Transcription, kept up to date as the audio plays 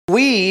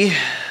We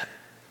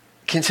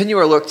continue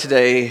our look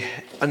today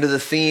under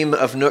the theme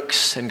of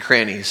Nooks and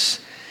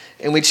Crannies.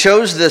 And we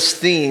chose this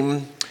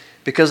theme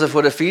because of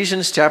what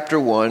Ephesians chapter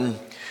 1,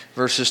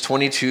 verses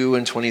 22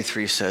 and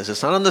 23 says.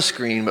 It's not on the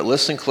screen, but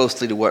listen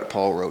closely to what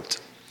Paul wrote. It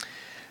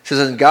says,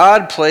 "And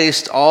God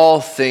placed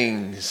all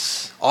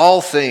things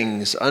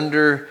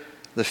under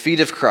the feet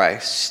of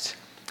Christ,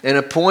 and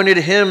appointed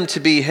him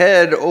to be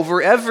head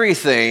over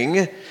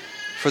everything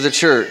for the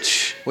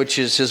church, which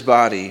is his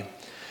body,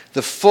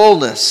 the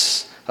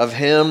fullness of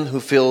him who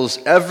fills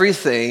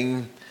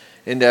everything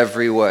in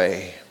every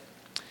way."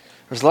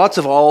 There's lots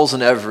of alls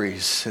and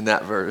everys in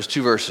that verse,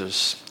 2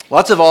 verses.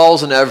 Lots of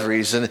alls and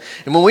everys. And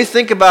when we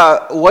think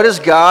about what does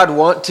God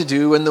want to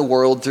do in the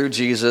world through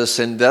Jesus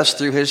and thus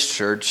through his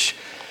church,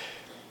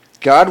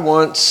 God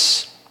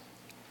wants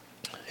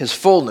his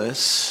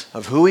fullness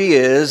of who he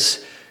is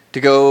to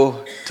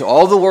go to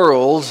all the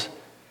world,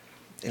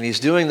 and he's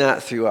doing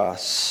that through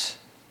us.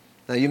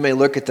 Now, you may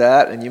look at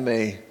that and you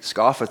may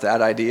scoff at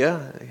that idea.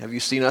 Have you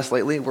seen us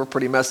lately? We're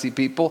pretty messy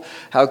people.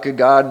 How could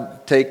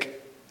God take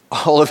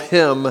all of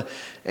him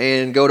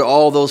and go to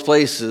all those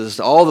places,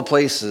 to all the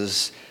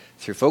places,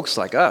 through folks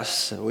like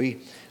us?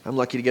 I'm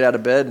lucky to get out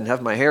of bed and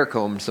have my hair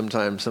combed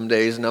sometimes, some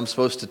days, and I'm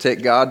supposed to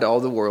take God to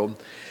all the world.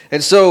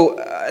 And so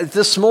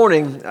this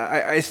morning,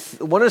 I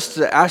want us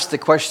to ask the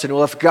question,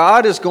 well, if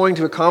God is going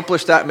to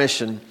accomplish that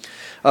mission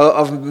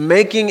of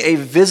making a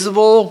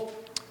visible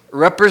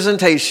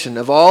representation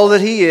of all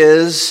that he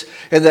is,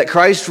 and that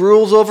Christ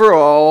rules over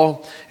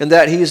all, and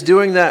that he is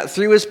doing that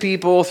through his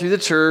people, through the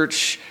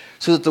church,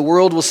 so that the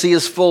world will see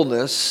his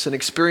fullness and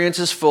experience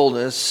his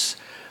fullness,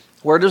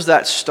 where does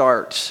that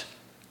start?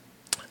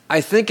 I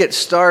think it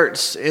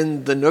starts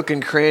in the nook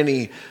and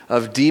cranny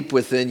of deep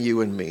within you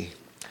and me.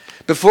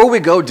 Before we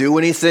go do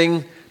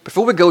anything,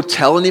 before we go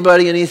tell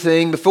anybody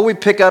anything, before we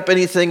pick up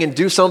anything and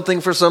do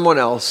something for someone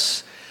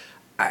else,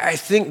 I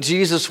think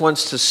Jesus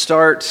wants to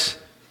start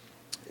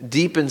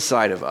deep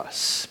inside of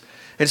us.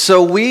 And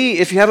so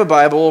if you have a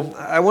Bible,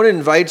 I want to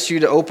invite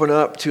you to open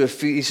up to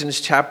Ephesians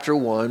chapter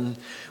 1.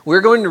 We're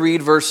going to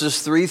read verses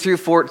 3 through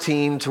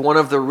 14 to one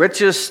of the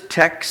richest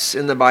texts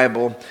in the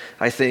Bible,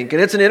 I think.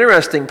 And it's an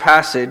interesting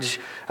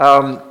passage.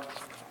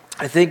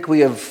 I think we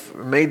have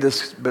made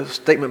this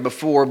statement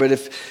before, but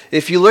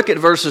if you look at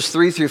verses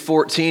 3 through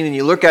 14 and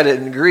you look at it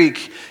in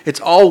Greek, it's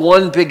all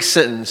one big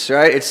sentence,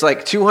 right? It's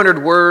like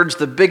 200 words,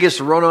 the biggest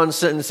run-on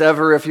sentence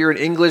ever. If you're an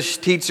English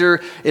teacher,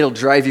 it'll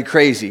drive you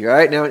crazy,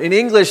 right? Now, in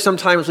English,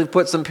 sometimes we've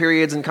put some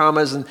periods and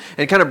commas and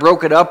kind of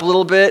broke it up a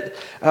little bit,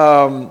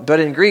 but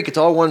in Greek, it's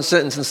all one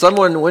sentence, and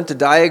someone went to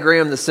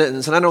diagram the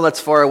sentence, and I know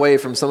that's far away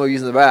from some of you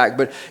in the back,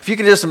 but if you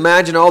can just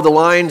imagine all the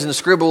lines and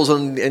scribbles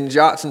and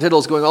jots and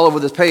tittles going all over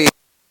this page,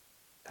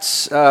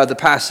 the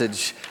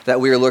passage that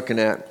we are looking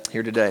at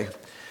here today.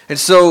 And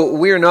so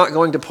we are not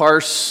going to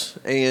parse,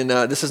 and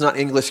this is not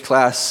English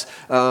class,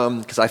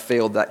 because I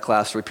failed that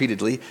class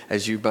repeatedly,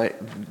 as you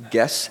might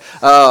guess.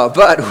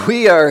 But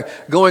we are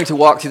going to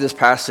walk through this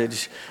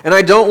passage, and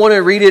I don't want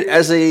to read it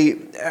as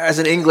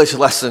an English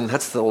lesson.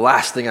 That's the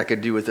last thing I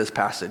could do with this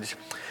passage.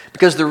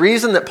 Because the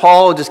reason that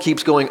Paul just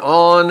keeps going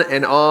on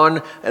and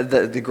on,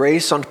 the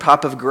grace on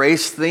top of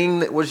grace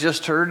thing that was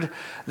just heard,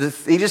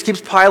 he just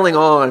keeps piling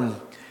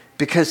on,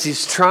 because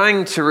he's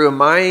trying to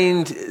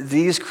remind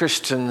these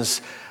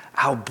Christians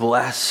how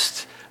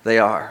blessed they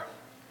are.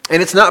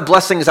 And it's not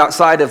blessings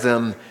outside of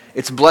them,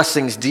 it's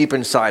blessings deep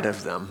inside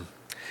of them.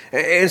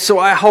 And so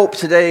I hope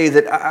today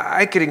that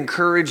I could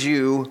encourage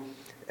you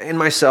and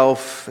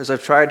myself, as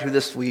I've tried to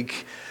this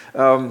week,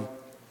 to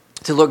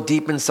look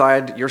deep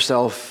inside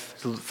yourself,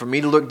 for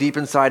me to look deep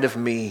inside of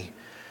me,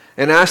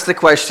 and ask the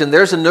question,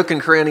 there's a nook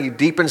and cranny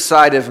deep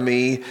inside of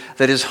me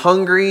that is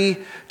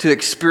hungry to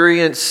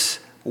experience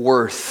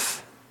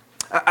worth.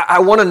 I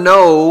want to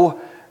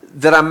know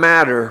that I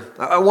matter.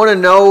 I want to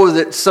know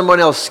that someone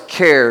else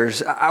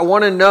cares. I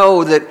want to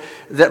know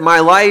that my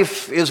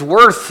life is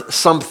worth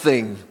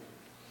something.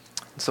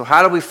 So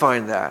how do we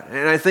find that?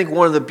 And I think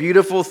one of the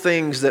beautiful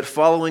things that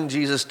following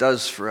Jesus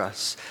does for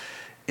us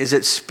is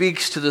it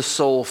speaks to the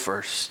soul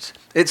first.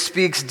 It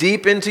speaks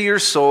deep into your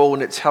soul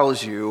and it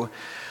tells you,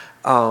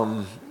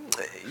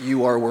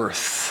 you are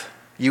worth.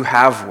 You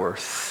have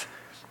worth.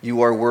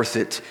 You are worth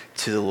it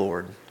to the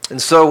Lord.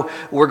 And so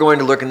we're going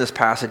to look in this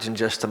passage in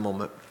just a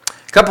moment.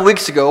 A couple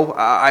weeks ago,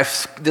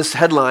 this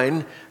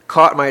headline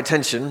caught my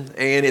attention,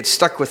 and it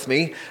stuck with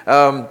me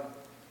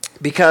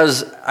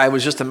because I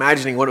was just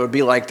imagining what it would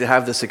be like to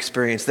have this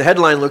experience. The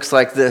headline looks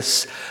like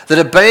this: that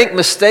a bank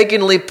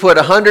mistakenly put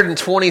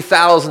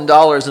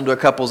 $120,000 into a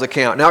couple's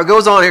account. Now, it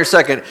goes on here a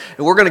second,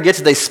 and we're going to get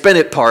to they spent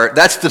it part.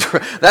 That's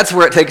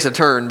where it takes a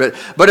turn.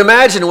 But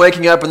imagine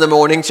waking up in the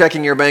morning,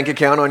 checking your bank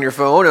account on your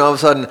phone, and all of a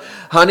sudden,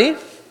 honey,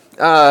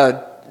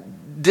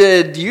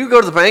 did you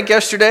go to the bank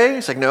yesterday?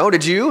 It's like, no.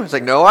 Did you? It's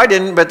like, no, I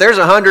didn't, but there's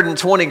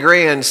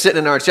 $120,000 sitting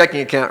in our checking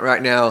account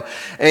right now.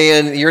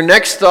 And your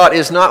next thought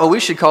is not, well, we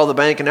should call the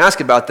bank and ask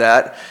about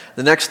that.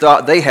 The next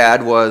thought they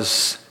had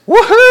was,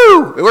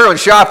 Woohoo! We're going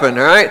shopping,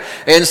 all right?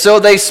 And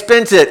so they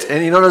spent it.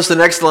 And you notice the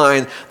next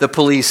line, the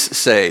police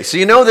say. So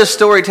you know this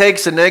story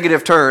takes a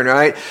negative turn,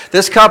 right?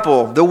 This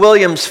couple, the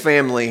Williams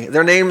family,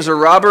 their names are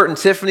Robert and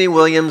Tiffany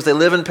Williams. They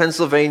live in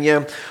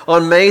Pennsylvania.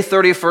 On May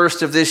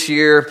 31st of this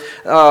year,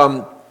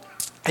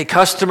 a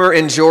customer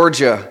in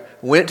Georgia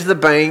went to the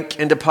bank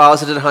and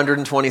deposited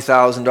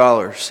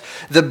 $120,000.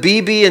 The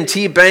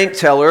BB&T bank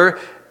teller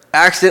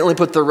accidentally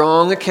put the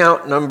wrong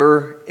account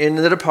number in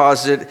the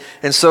deposit,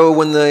 and so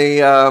when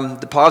the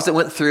deposit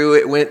went through,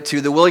 it went to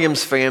the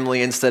Williams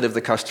family instead of the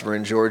customer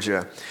in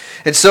Georgia.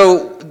 And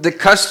so the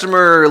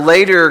customer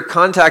later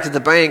contacted the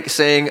bank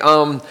saying,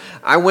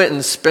 I went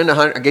and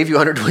I gave you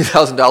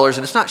 $120,000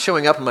 and it's not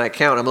showing up in my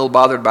account. I'm a little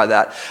bothered by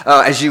that,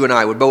 as you and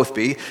I would both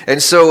be.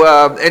 And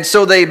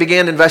so they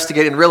began to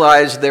investigate and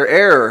realized their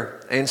error.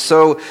 And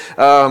so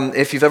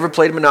if you've ever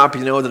played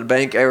Monopoly, you know that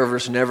bank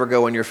errors never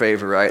go in your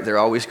favor, right? They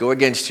always go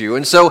against you.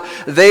 And so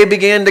they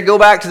began to go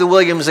back to the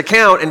Williams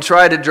account and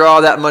try to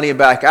draw that money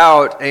back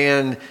out,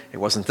 and it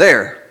wasn't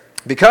there.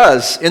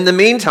 Because in the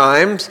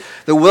meantime,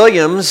 the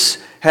Williams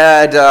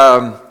had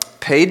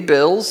paid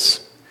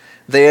bills,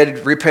 they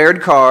had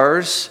repaired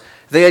cars,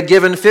 they had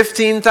given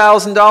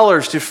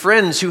 $15,000 to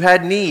friends who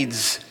had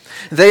needs.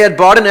 They had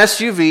bought an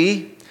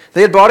SUV,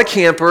 they had bought a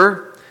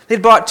camper, they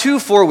had bought 2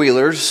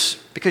 4-wheelers,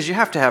 because you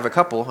have to have a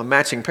couple, a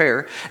matching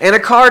pair, and a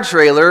car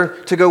trailer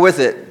to go with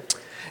it.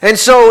 And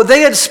so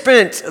they had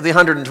spent the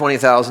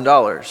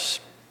 $120,000.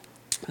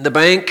 The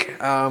bank,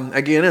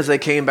 again, as they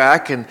came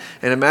back, and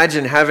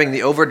imagine having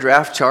the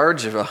overdraft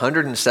charge of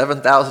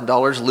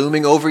 $107,000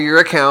 looming over your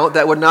account.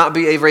 That would not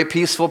be a very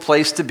peaceful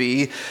place to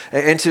be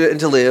and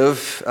to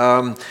live.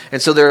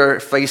 And so they're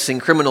facing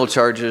criminal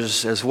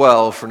charges as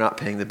well for not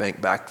paying the bank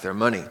back their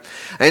money.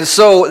 And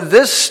so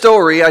this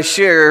story I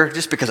share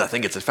just because I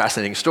think it's a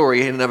fascinating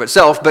story in and of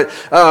itself, but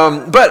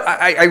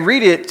I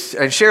read it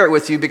and share it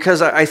with you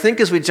because I think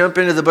as we jump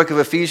into the book of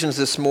Ephesians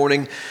this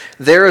morning,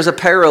 there is a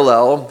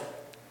parallel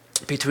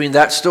between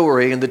that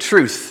story and the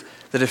truth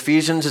that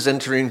Ephesians is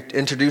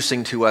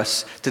introducing to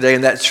us today.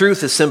 And that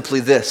truth is simply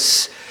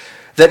this,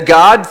 that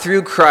God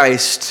through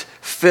Christ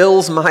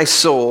fills my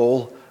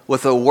soul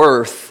with a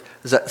worth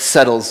that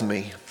settles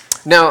me.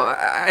 Now,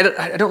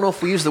 I don't know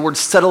if we use the word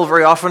settle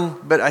very often,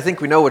 but I think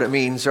we know what it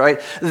means,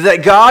 right?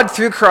 That God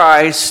through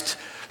Christ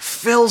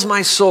fills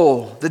my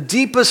soul, the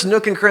deepest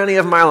nook and cranny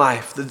of my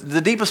life,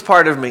 the deepest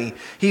part of me.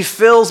 He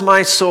fills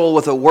my soul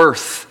with a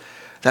worth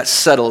that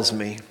settles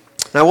me.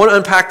 Now, I want to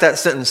unpack that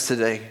sentence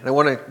today. I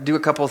want to do a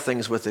couple of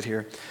things with it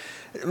here.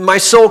 My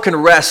soul can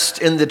rest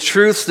in the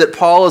truths that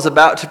Paul is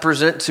about to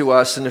present to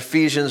us in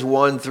Ephesians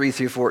 1, 3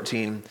 through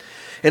 14.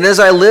 And as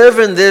I live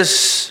in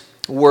this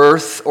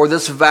worth or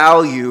this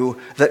value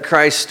that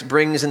Christ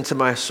brings into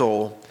my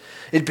soul,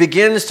 it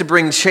begins to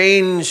bring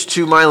change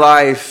to my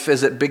life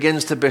as it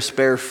begins to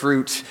bear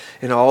fruit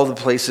in all the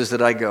places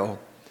that I go.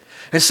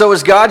 And so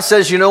as God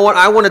says, you know what,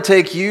 I want to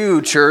take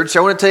you, church, I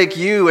want to take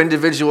you,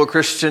 individual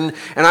Christian,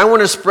 and I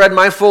want to spread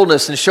my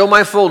fullness and show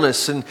my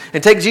fullness and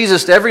take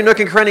Jesus to every nook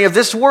and cranny of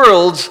this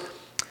world,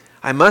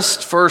 I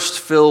must first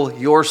fill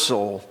your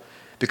soul.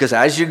 Because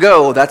as you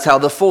go, that's how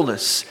the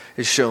fullness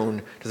is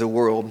shown to the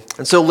world.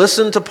 And so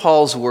listen to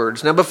Paul's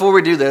words. Now before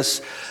we do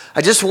this,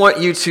 I just want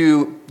you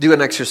to do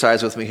an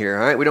exercise with me here,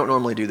 all right? We don't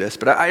normally do this,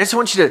 but I just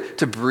want you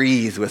to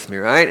breathe with me,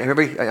 all right?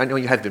 Everybody, I know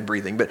you have been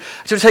breathing, but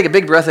I just want you to take a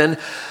big breath in.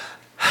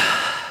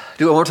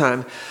 Do it one more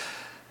time.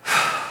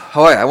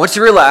 All right, I want you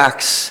to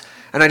relax,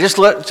 and I just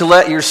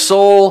let your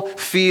soul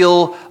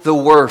feel the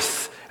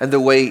worth and the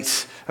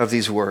weight of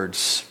these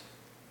words.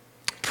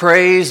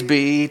 Praise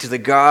be to the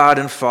God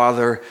and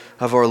Father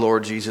of our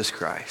Lord Jesus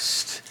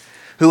Christ,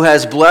 who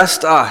has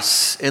blessed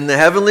us in the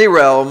heavenly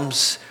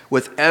realms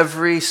with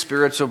every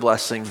spiritual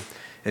blessing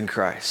in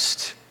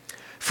Christ.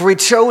 For he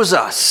chose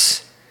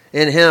us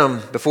in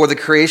him before the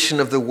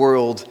creation of the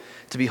world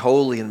to be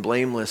holy and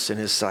blameless in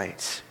his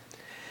sight.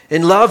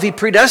 In love, he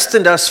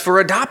predestined us for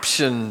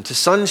adoption to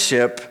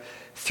sonship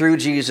through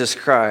Jesus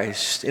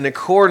Christ, in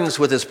accordance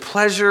with his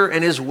pleasure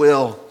and his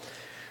will,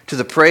 to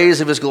the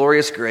praise of his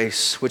glorious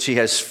grace, which he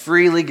has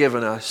freely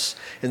given us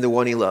in the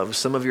one he loves.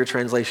 Some of your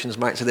translations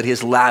might say that he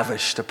has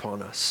lavished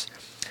upon us.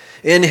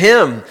 In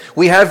him,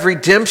 we have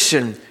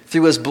redemption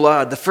through his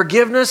blood, the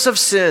forgiveness of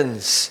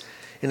sins,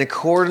 in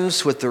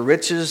accordance with the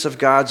riches of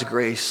God's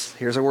grace.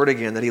 Here's a word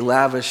again, that he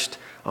lavished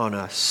on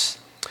us.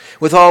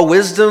 With all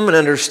wisdom and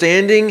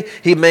understanding,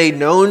 he made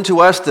known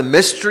to us the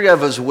mystery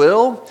of his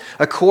will,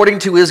 according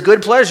to his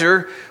good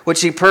pleasure,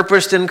 which he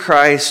purposed in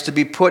Christ to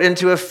be put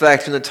into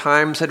effect when the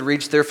times had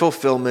reached their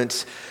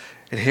fulfillment.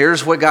 And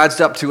here's what God's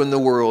up to in the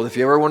world. If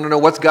you ever want to know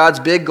what's God's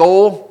big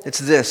goal, it's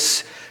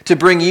this: to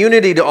bring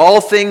unity to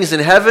all things in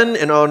heaven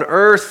and on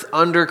earth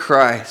under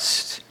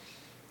Christ.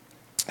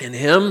 In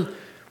him,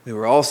 we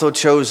were also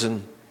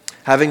chosen,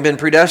 having been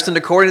predestined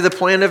according to the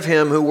plan of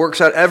him who works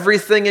out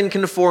everything in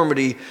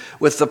conformity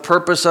with the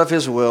purpose of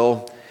his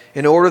will,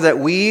 in order that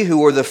we who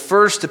were the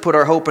first to put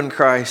our hope in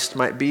Christ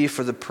might be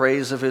for the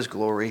praise of his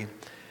glory.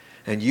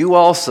 And you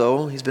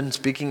also, he's been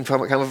speaking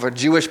from kind of a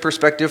Jewish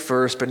perspective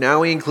first, but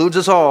now he includes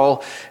us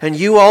all. And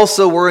you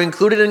also were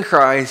included in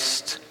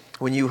Christ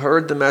when you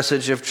heard the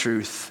message of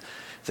truth,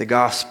 the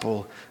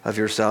gospel of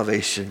your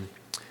salvation.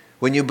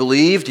 When you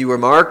believed, you were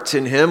marked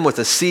in him with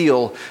a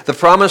seal, the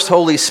promised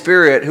Holy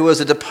Spirit, who was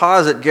a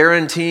deposit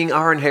guaranteeing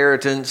our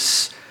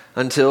inheritance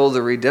until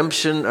the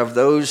redemption of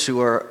those who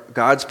are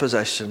God's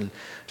possession,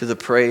 to the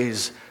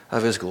praise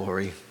of his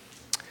glory.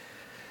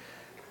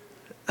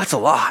 That's a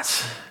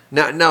lot.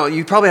 Now,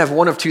 you probably have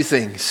one of two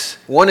things.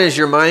 One is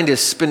your mind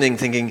is spinning,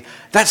 thinking,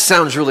 that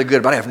sounds really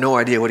good, but I have no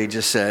idea what he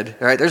just said.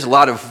 All right, there's a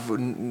lot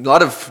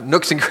of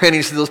nooks and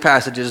crannies to those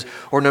passages.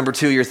 Or number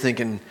two, you're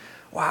thinking,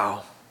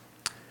 wow,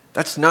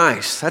 that's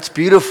nice, that's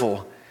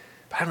beautiful,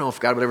 but I don't know if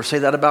God would ever say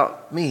that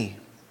about me.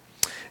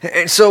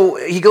 And so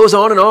he goes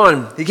on and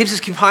on. He keeps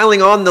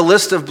compiling on the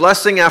list of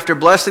blessing after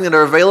blessing that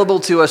are available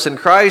to us in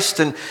Christ.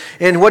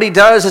 And what he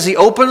does is he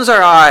opens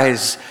our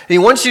eyes. He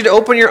wants you to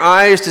open your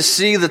eyes to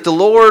see that the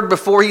Lord,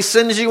 before he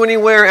sends you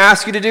anywhere,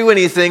 asks you to do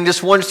anything,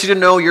 just wants you to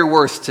know your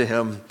worth to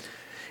him.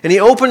 And he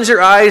opens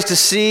your eyes to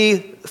see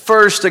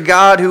first a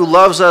God who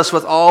loves us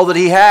with all that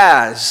he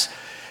has.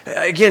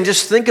 Again,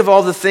 just think of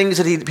all the things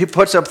that he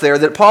puts up there,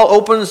 that Paul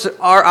opens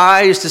our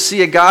eyes to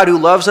see a God who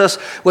loves us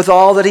with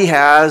all that he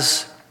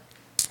has.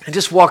 And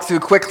just walk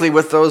through quickly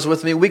with those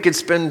with me. We could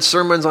spend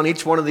sermons on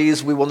each one of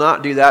these. We will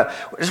not do that.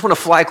 I just want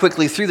to fly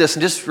quickly through this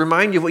and just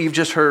remind you of what you've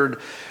just heard.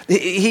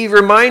 He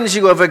reminds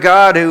you of a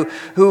God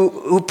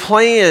who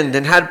planned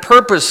and had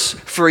purpose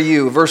for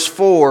you. Verse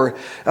 4,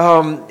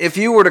 if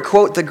you were to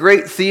quote the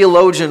great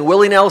theologian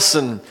Willie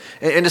Nelson,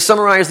 and to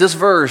summarize this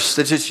verse,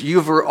 that just,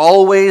 you were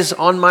always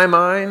on my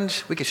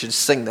mind. We should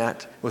sing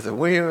that with a,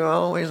 we were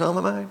always on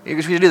my mind. You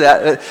should do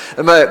that.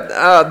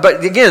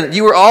 But again,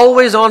 you were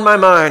always on my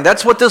mind.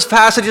 That's what this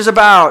passage is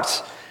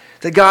about.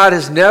 That God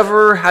has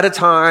never had a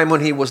time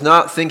when he was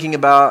not thinking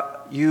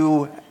about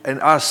you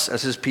and us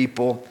as his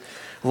people.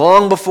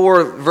 Long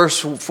before, verse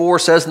 4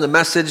 says in the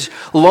message,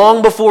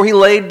 long before he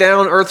laid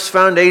down earth's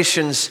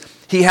foundations,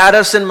 he had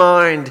us in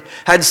mind,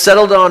 had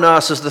settled on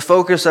us as the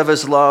focus of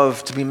his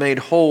love to be made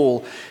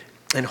whole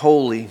and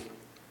holy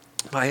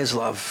by his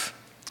love.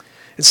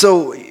 And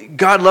so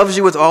God loves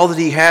you with all that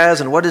he has.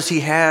 And what does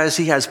he has?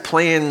 He has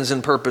plans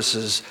and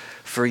purposes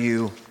for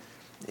you.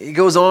 He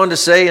goes on to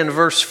say in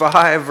verse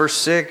 5, verse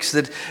 6,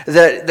 that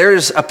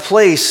there's a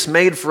place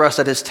made for us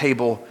at his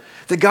table.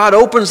 That God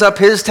opens up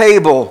his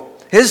table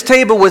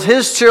with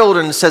his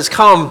children, and says,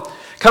 come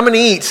and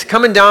eat,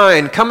 come and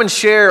dine, come and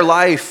share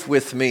life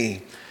with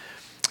me.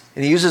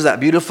 And he uses that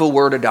beautiful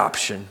word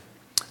adoption,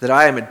 that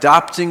I am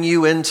adopting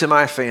you into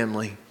my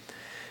family.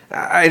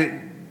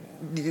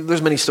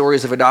 There's many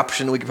stories of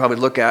adoption we could probably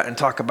look at and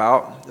talk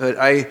about. But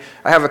I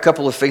have a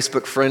couple of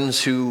Facebook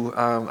friends who,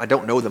 I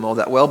don't know them all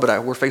that well,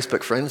 but we're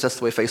Facebook friends. That's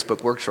the way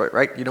Facebook works,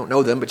 right? You don't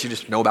know them, but you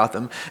just know about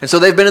them. And so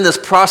they've been in this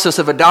process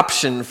of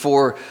adoption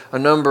for a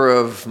number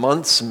of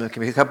months, it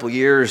can be a couple of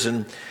years,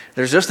 and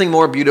there's nothing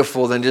more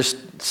beautiful than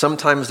just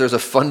sometimes there's a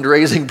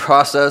fundraising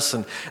process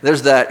and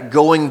there's that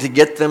going to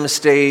get them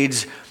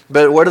stage.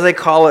 But what do they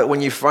call it when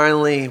you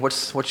finally,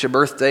 what's your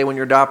birthday when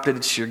you're adopted?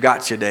 It's your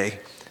gotcha day.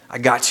 I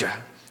gotcha.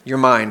 You're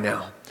mine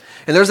now.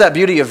 And there's that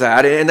beauty of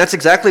that. And that's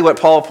exactly what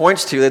Paul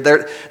points to,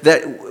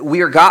 that we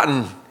are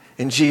gotten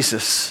in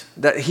Jesus,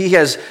 that he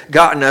has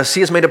gotten us.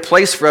 He has made a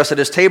place for us at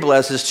his table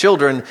as his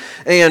children.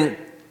 And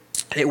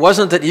it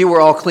wasn't that you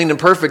were all clean and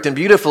perfect and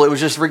beautiful. It was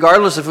just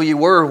regardless of who you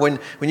were, when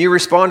you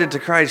responded to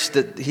Christ,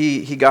 that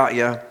he got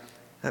you.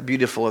 That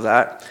beautiful of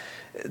that.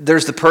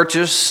 There's the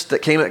purchase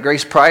that came at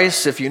great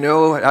price. If you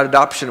know how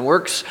adoption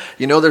works,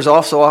 you know there's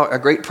also a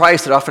great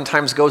price that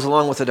oftentimes goes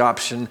along with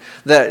adoption.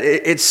 That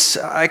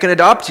I can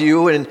adopt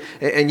you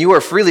and you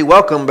are freely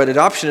welcome, but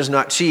adoption is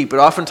not cheap. It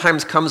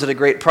oftentimes comes at a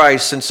great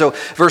price. And so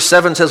verse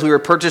 7 says we were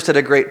purchased at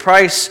a great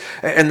price,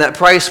 and that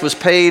price was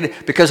paid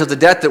because of the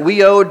debt that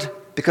we owed,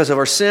 because of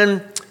our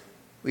sin.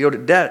 We owed a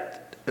debt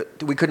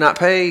we could not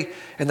pay,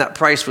 and that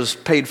price was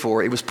paid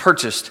for. It was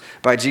purchased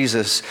by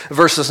Jesus.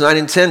 Verses 9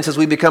 and 10 says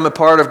we become a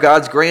part of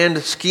God's grand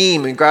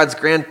scheme and God's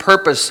grand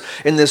purpose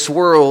in this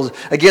world.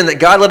 Again, that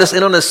God let us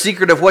in on a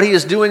secret of what he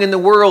is doing in the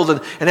world,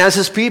 and as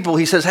his people,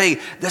 he says, hey,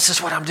 this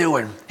is what I'm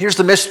doing. Here's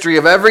the mystery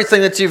of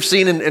everything that you've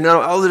seen and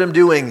all that I'm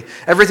doing.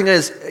 Everything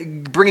is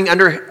bringing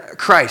under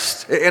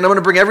Christ, and I'm going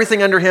to bring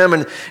everything under him.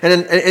 And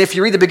if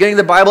you read the beginning of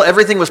the Bible,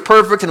 everything was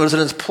perfect and was in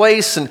its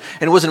place and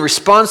was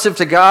responsive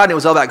to God, and it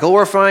was all about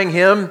glorifying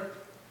him.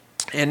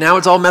 And now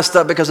it's all messed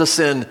up because of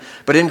sin.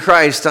 But in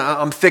Christ,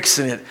 I'm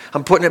fixing it.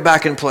 I'm putting it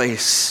back in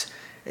place.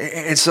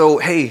 And so,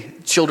 hey,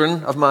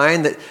 children of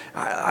mine, that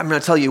I'm going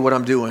to tell you what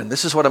I'm doing.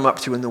 This is what I'm up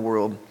to in the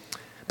world.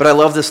 But I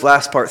love this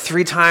last part.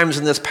 3 times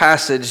in this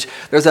passage,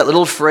 there's that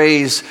little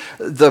phrase,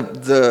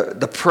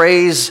 the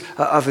praise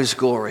of his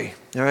glory.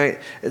 All right?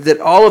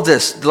 That all of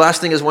this, the last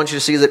thing is I want you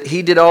to see that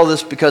he did all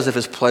this because of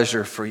his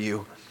pleasure for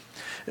you.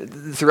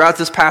 Throughout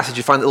this passage,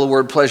 you find the little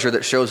word pleasure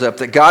that shows up,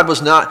 that God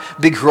was not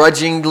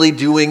begrudgingly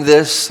doing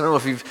this. I don't know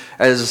if you've,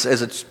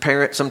 as a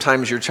parent,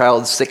 sometimes your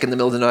child's sick in the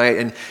middle of the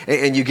night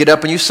and you get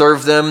up and you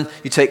serve them,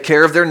 you take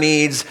care of their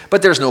needs,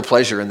 but there's no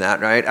pleasure in that,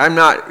 right? I'm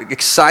not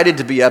excited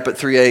to be up at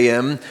 3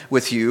 a.m.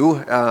 with you,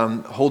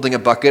 holding a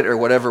bucket or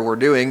whatever we're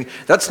doing.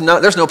 There's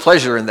no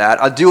pleasure in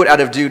that. I'll do it out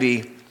of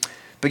duty.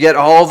 But yet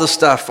all the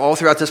stuff, all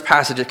throughout this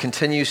passage, it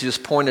continues to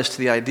just point us to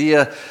the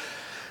idea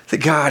that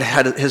God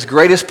had his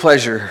greatest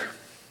pleasure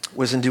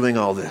was in doing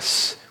all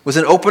this, was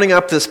in opening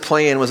up this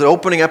plan, was in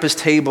opening up his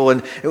table,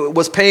 and it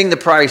was paying the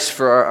price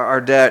for our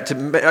debt,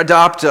 to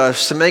adopt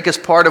us, to make us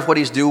part of what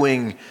he's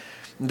doing,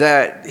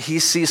 that he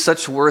sees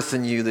such worth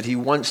in you that he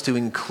wants to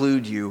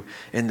include you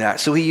in that.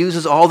 So he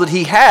uses all that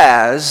he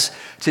has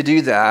to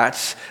do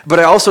that. But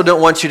I also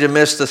don't want you to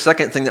miss the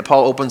second thing that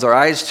Paul opens our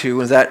eyes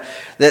to, is that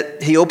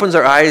he opens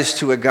our eyes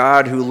to a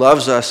God who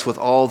loves us with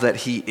all that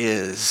he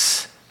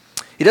is.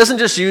 He doesn't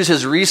just use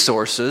his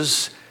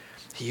resources,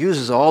 he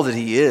uses all that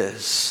he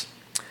is.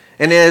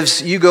 And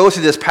as you go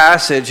through this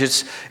passage,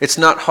 it's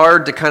not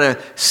hard to kind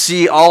of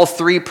see all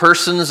three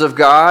persons of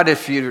God.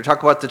 If you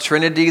talk about the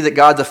Trinity, that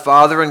God the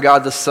Father and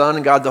God the Son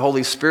and God the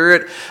Holy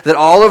Spirit, that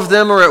all of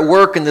them are at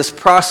work in this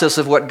process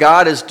of what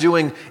God is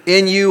doing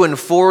in you and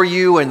for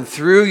you and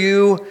through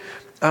you.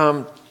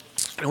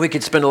 And we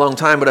could spend a long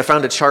time, but I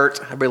found a chart.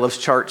 Everybody loves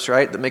charts,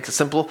 right? That makes it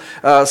simple.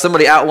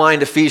 Somebody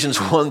outlined Ephesians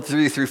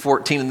 1:3 through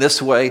 14 in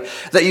this way,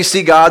 that you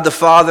see God the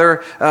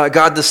Father,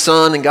 God the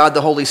Son, and God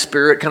the Holy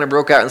Spirit kind of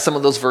broke out in some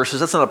of those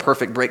verses. That's not a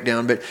perfect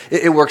breakdown, but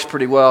it works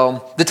pretty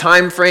well. The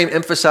time frame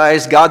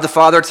emphasized God the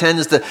Father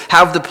tends to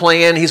have the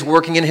plan. He's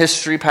working in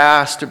history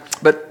past,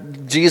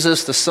 but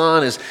Jesus the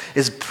Son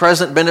is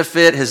present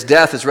benefit, his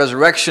death, his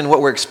resurrection,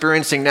 what we're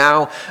experiencing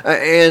now,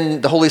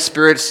 and the Holy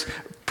Spirit's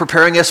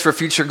preparing us for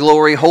future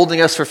glory, holding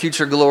us for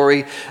future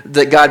glory,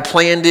 that God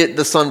planned it,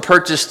 the Son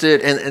purchased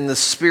it, and the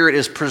Spirit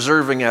is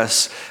preserving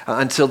us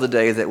until the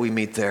day that we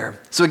meet there.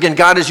 So again,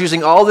 God is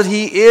using all that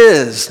he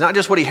is, not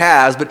just what he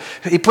has, but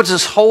he puts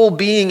his whole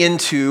being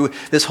into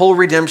this whole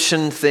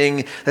redemption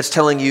thing that's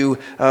telling you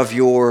of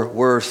your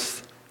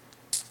worth.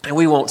 And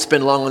we won't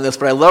spend long on this,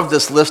 but I love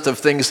this list of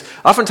things.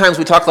 Oftentimes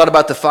we talk a lot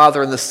about the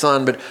Father and the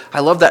Son, but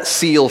I love that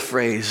seal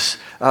phrase.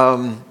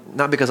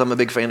 Not because I'm a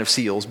big fan of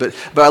seals, but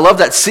I love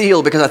that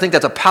seal because I think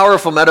that's a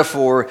powerful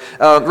metaphor.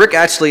 Rick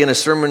actually, in a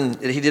sermon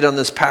that he did on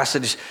this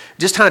passage,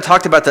 just kind of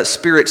talked about that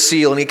Spirit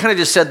seal, and he kind of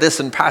just said this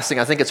in passing.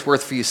 I think it's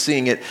worth for you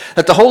seeing it,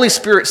 that the Holy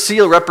Spirit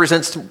seal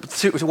represents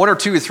one or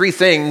two or three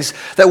things.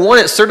 That one,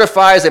 it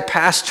certifies a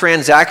past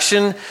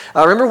transaction.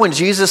 Remember when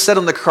Jesus said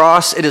on the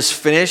cross, "It is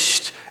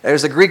finished"?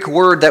 There's a Greek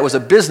word that was a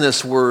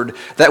business word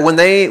that when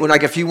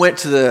if you went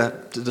to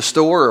the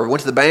store or went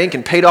to the bank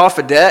and paid off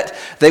a debt,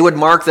 they would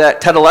mark that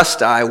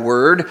tetelestai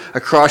word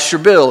across your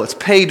bill. It's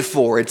paid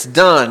for. It's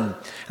done.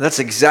 And that's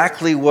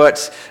exactly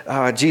what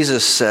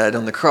Jesus said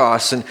on the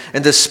cross. And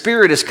the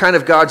Spirit is kind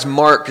of God's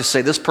mark to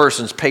say this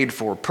person's paid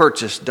for,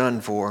 purchased, done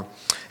for.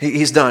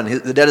 He's done.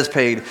 The debt is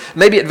paid.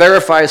 Maybe it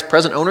verifies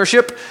present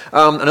ownership.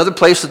 Another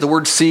place that the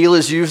word seal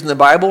is used in the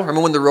Bible.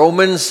 Remember when the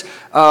Romans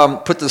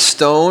put the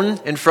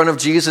stone in front of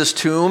Jesus'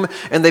 tomb,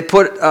 and they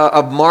put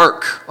a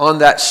mark on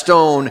that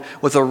stone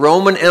with a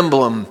Roman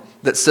emblem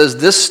that says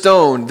this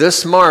stone,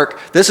 this mark,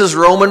 this is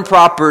Roman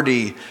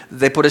property.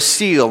 They put a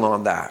seal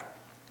on that.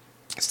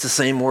 It's the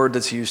same word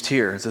that's used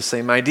here. It's the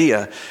same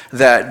idea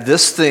that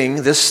this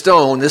thing, this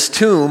stone, this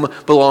tomb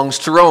belongs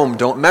to Rome.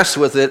 Don't mess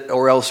with it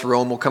or else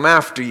Rome will come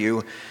after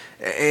you.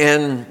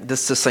 And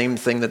that's the same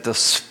thing that the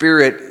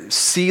Spirit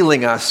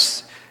sealing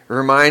us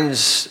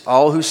reminds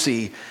all who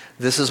see,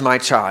 this is my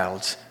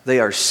child. They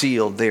are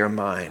sealed. They are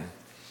mine.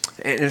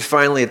 And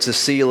finally, it's a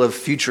seal of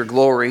future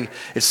glory.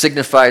 It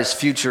signifies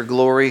future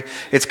glory.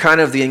 It's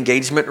kind of the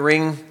engagement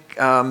ring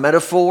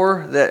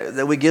metaphor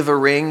that we give a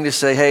ring to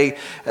say, hey,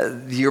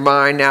 you're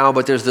mine now,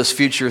 but there's this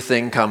future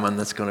thing coming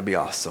that's going to be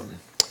awesome.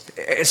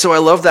 And so I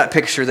love that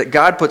picture that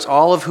God puts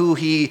all of who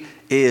he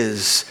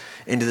is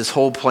into this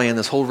whole plan,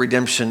 this whole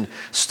redemption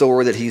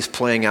story that he's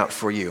playing out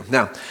for you.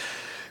 Now,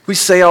 we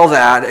say all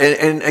that,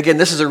 and again,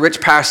 this is a rich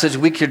passage.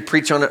 We could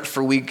preach on it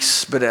for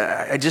weeks, but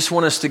I just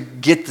want us to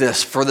get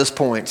this for this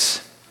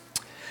point.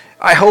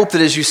 I hope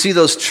that as you see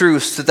those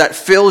truths, that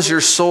fills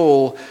your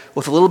soul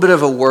with a little bit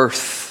of a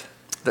worth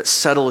that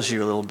settles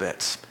you a little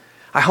bit.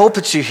 I hope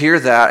that you hear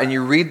that and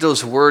you read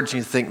those words and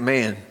you think,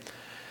 man,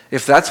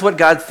 if that's what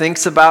God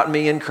thinks about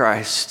me in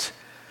Christ,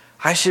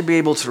 I should be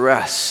able to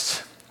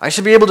rest. I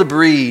should be able to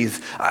breathe.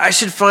 I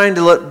should find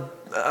a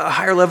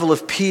higher level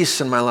of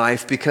peace in my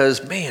life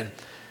because, man,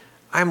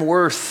 I have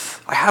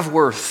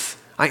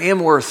worth. I am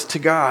worth to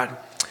God.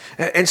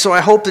 And so I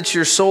hope that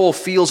your soul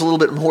feels a little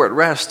bit more at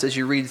rest as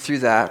you read through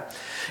that.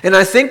 And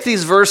I think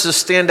these verses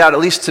stand out, at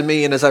least to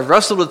me, and as I've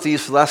wrestled with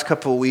these for the last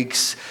couple of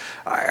weeks,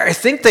 I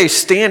think they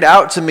stand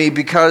out to me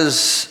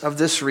because of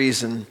this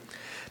reason.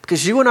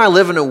 Because you and I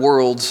live in a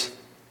world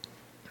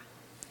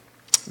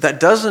that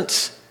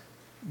doesn't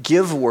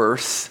give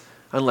worth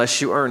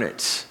unless you earn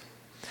it.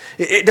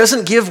 It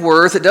doesn't give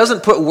worth. It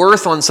doesn't put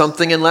worth on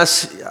something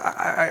unless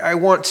I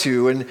want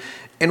to.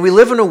 And we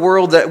live in a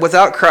world that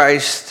without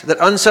Christ, that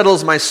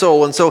unsettles my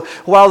soul. And so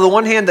while on the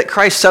one hand that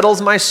Christ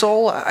settles my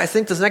soul, I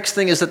think the next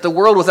thing is that the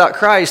world without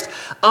Christ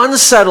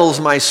unsettles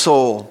my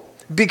soul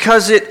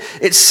because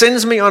it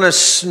sends me on a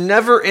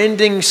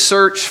never-ending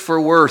search for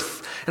worth.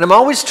 And I'm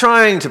always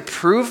trying to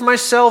prove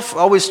myself,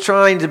 always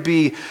trying to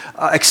be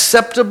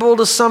acceptable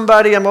to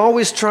somebody. I'm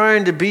always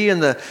trying to be in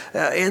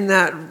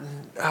that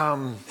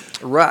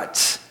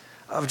rut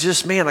of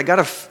just, man, I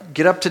got to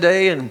get up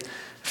today and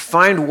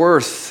find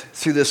worth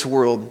through this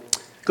world.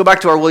 Go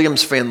back to our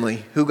Williams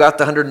family who got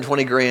the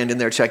 120 grand in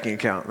their checking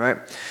account, right?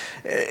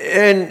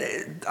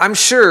 And I'm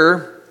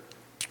sure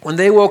when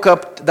they woke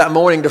up that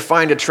morning to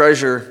find a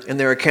treasure in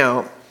their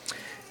account,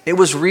 it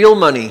was real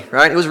money,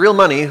 right? It was real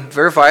money,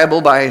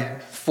 verifiable by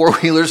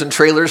four-wheelers and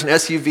trailers and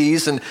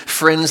SUVs and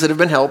friends that have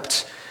been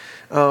helped.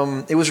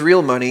 It was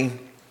real money,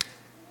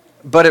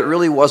 but it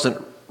really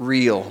wasn't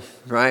real,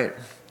 right?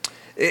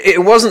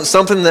 It wasn't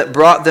something that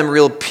brought them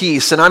real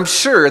peace. And I'm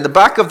sure in the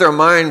back of their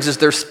minds as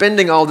they're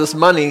spending all this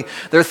money,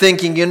 they're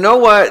thinking, you know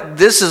what,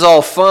 this is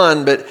all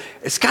fun, but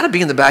it's got to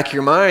be in the back of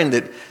your mind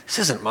that this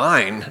isn't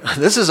mine.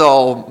 This is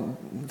all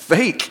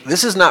fake.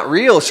 This is not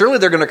real. Surely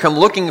they're going to come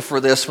looking for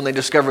this when they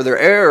discover their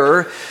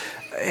error.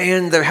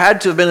 And there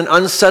had to have been an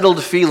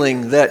unsettled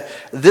feeling that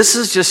this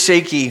is just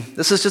shaky.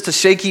 This is just a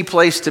shaky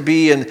place to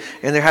be, and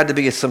there had to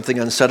be something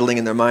unsettling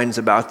in their minds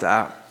about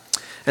that.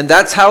 And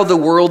that's how the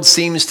world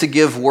seems to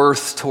give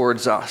worth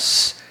towards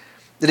us.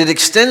 That it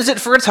extends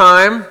it for a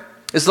time,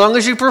 as long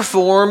as you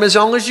perform, as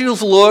long as you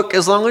look,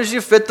 as long as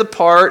you fit the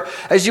part,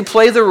 as you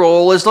play the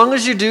role, as long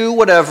as you do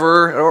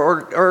whatever,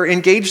 or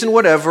engage in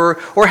whatever,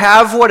 or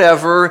have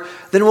whatever,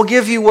 then we'll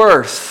give you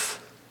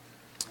worth.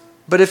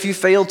 But if you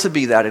fail to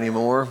be that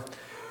anymore,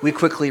 we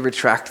quickly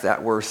retract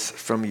that worth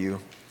from you.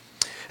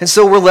 And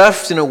so we're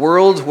left in a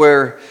world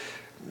where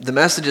the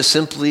message is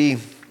simply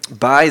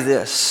buy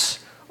this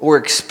or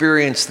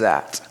experience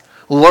that,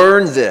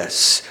 learn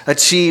this,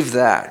 achieve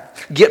that,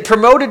 get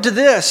promoted to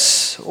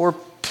this or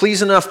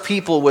please enough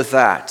people with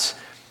that,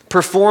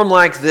 perform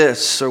like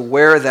this or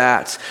wear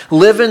that,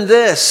 live in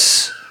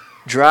this,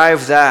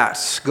 drive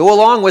that, go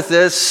along with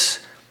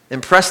this,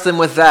 impress them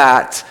with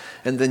that,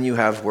 and then you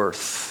have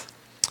worth.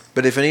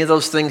 But if any of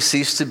those things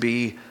cease to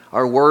be,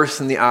 our worth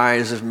in the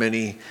eyes of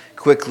many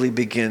quickly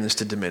begins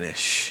to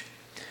diminish.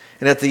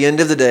 And at the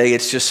end of the day,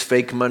 it's just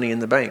fake money in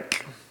the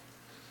bank.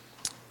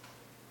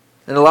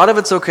 And a lot of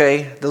it's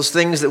okay. Those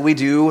things that we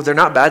do, they're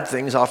not bad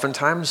things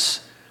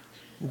oftentimes.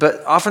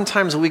 But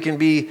oftentimes we can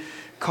be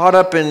caught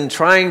up in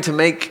trying to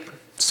make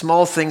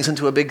small things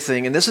into a big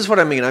thing. And this is what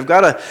I mean. I've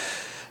got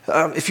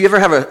if you ever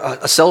have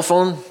a cell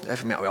phone,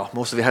 well,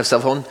 most of you have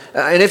cell phone,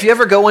 and if you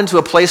ever go into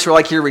a place where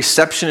like your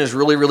reception is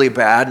really, really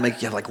bad,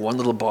 like you have like one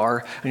little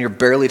bar, and you're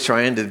barely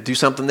trying to do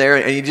something there,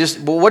 and you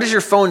just, well, what is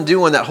your phone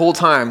doing that whole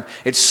time?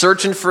 It's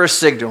searching for a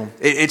signal.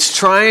 It's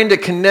trying to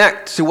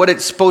connect to what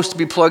it's supposed to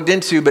be plugged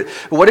into, but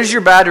what does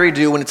your battery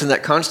do when it's in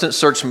that constant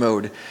search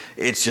mode?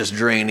 It's just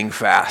draining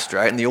fast,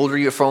 right? And the older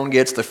your phone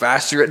gets, the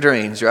faster it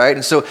drains, right?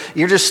 And so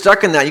you're just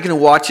stuck in that. You can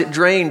watch it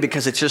drain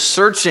because it's just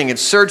searching,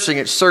 it's searching,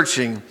 it's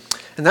searching.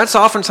 And that's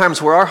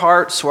oftentimes where our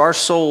hearts, where our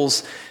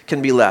souls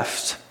can be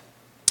left.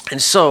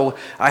 And so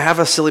I have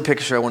a silly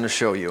picture I want to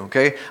show you,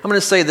 okay? I'm going to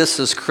say this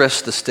is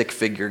Chris the stick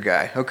figure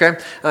guy, okay?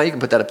 You can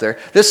put that up there.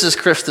 This is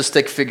Chris the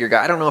stick figure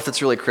guy. I don't know if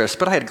it's really Chris,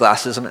 but I had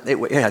glasses.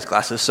 It has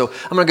glasses, so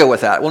I'm going to go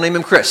with that. We'll name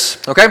him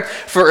Chris, okay?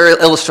 For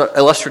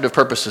illustrative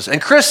purposes. And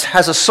Chris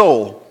has a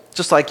soul,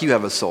 just like you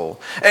have a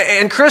soul.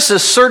 And Chris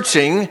is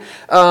searching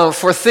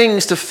for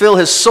things to fill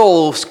his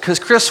soul because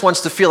Chris wants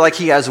to feel like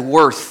he has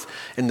worth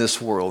in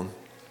this world.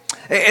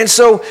 And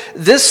so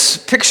this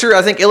picture,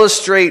 I think,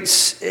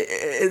 illustrates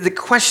the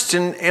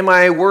question, am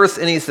I worth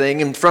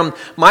anything? And from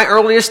my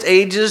earliest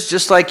ages,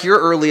 just like your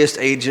earliest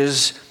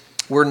ages,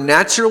 we're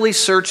naturally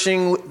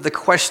searching the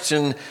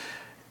question,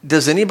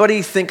 does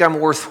anybody think I'm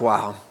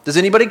worthwhile? Does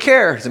anybody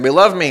care? Does anybody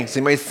love me? Does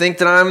anybody think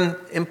that I'm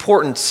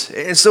important?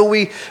 And so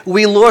we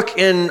look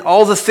in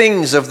all the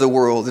things of the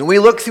world, and we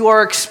look through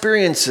our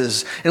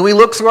experiences, and we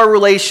look through our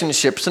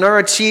relationships and our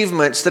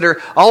achievements that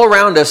are all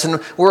around us,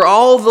 and we're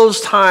all those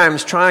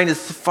times trying to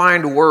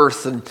find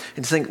worth and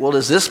think, well,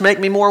 does this make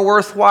me more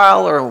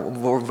worthwhile or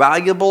more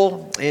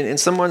valuable in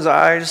someone's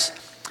eyes?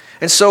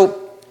 And so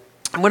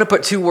I'm going to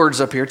put two words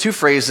up here, two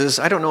phrases.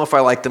 I don't know if I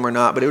like them or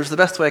not, but it was the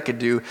best way I could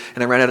do,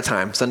 and I ran out of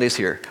time. Sunday's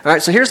here. All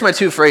right, so here's my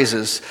two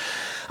phrases.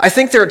 I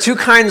think there are two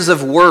kinds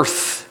of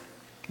worth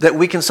that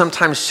we can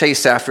sometimes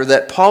chase after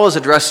that Paul is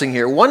addressing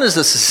here. One is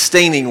the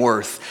sustaining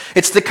worth.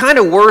 It's the kind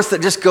of worth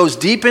that just goes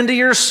deep into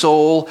your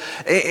soul,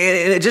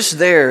 and it's just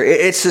there.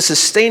 It's a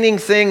sustaining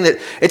thing that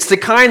it's the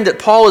kind that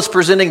Paul is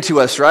presenting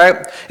to us,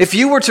 right? If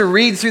you were to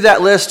read through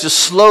that list just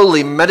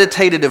slowly,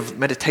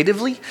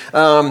 meditatively,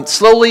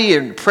 slowly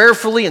and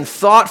prayerfully and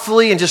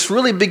thoughtfully, and just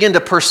really begin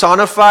to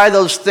personify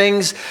those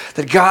things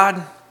that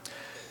God,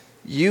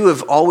 you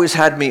have always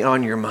had me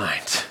on your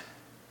mind.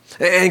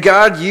 And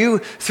God, you,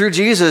 through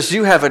Jesus,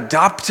 you have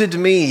adopted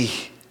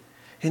me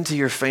into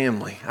your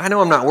family. I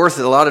know I'm not worth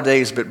it a lot of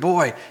days, but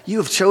boy, you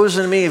have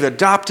chosen me, you've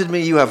adopted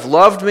me, you have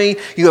loved me,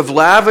 you have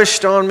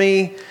lavished on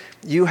me,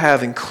 you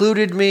have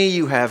included me,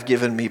 you have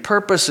given me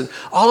purpose, and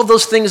all of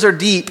those things are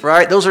deep,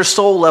 right? Those are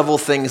soul level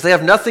things. They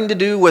have nothing to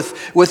do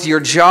with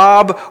your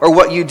job or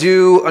what you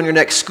do on your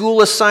next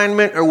school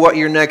assignment or what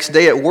your next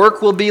day at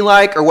work will be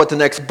like or what the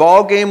next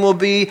ball game will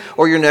be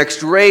or your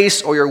next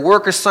race or your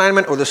work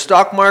assignment or the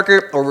stock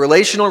market or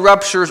relational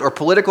ruptures or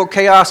political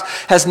chaos.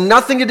 Has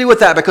nothing to do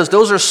with that because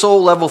those are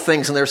soul level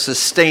things and they're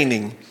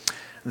sustaining.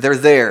 They're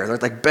there. They're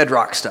like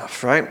bedrock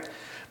stuff, right?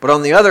 But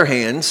on the other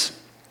hand,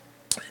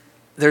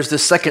 there's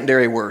this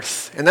secondary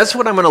worth. And that's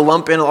what I'm going to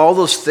lump in, all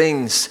those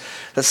things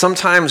that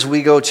sometimes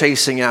we go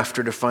chasing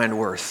after to find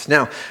worth.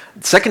 Now,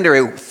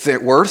 secondary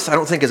worth I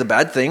don't think is a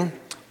bad thing.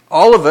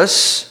 All of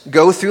us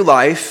go through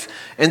life,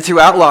 and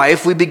throughout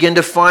life we begin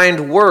to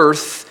find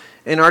worth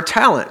in our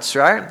talents,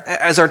 right?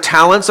 As our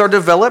talents are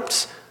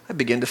developed, I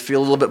begin to feel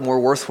a little bit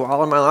more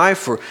worthwhile in my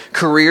life, or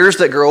careers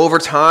that grow over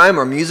time,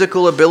 or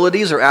musical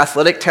abilities, or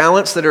athletic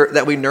talents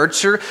that we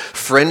nurture.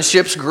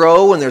 Friendships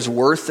grow, and there's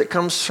worth that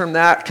comes from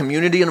that.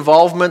 Community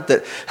involvement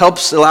that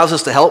allows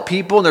us to help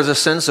people, and there's a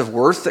sense of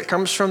worth that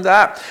comes from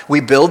that. We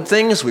build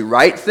things, we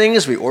write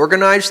things, we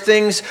organize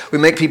things, we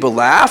make people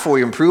laugh, or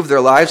we improve their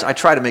lives. I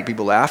try to make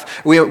people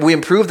laugh. We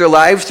improve their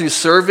lives through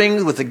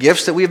serving with the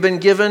gifts that we've been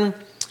given.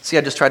 See,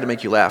 I just tried to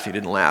make you laugh. You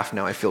didn't laugh.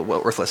 Now I feel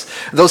worthless.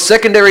 Those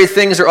secondary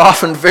things are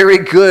often very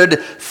good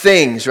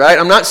things, right?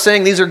 I'm not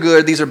saying these are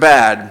good, these are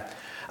bad.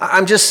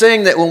 I'm just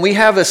saying that when we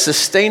have a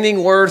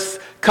sustaining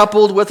worth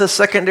coupled with a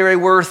secondary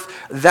worth,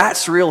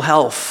 that's real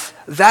health.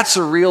 That's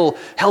a real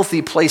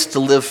healthy place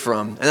to live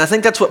from. And I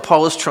think that's what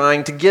Paul is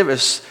trying to give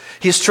us.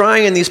 He's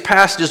trying in these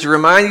passages to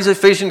remind these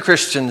Ephesian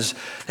Christians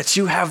that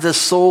you have this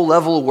soul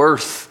level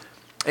worth.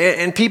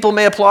 And people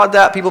may applaud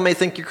that. People may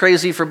think you're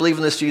crazy for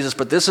believing this Jesus,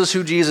 but this is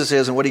who Jesus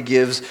is and what he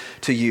gives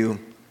to you.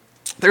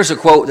 There's a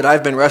quote that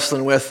I've been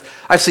wrestling with.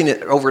 I've seen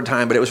it over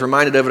time, but it was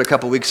reminded of it a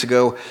couple weeks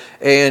ago.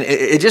 And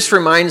it just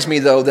reminds me,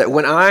 though, that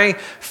when I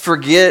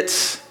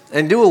forget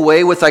and do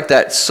away with like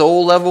that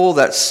soul level,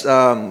 that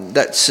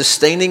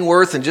sustaining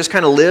worth, and just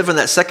kind of live in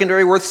that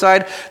secondary worth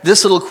side,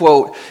 this little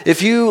quote: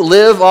 if you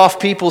live off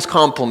people's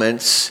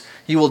compliments,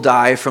 you will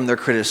die from their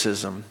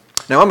criticism.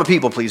 Now, I'm a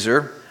people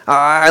pleaser.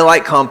 I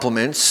like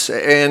compliments,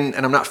 and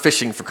I'm not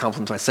fishing for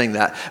compliments by saying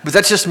that, but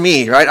that's just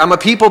me, right? I'm a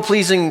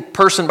people-pleasing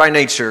person by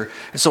nature,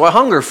 and so I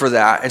hunger for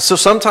that. And so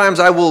sometimes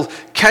I will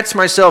catch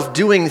myself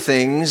doing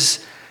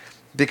things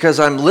because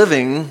I'm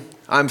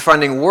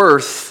finding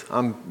worth.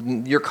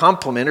 Your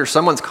compliment or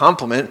someone's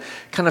compliment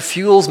kind of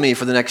fuels me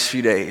for the next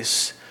few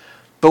days.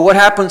 But what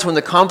happens when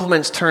the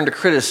compliments turn to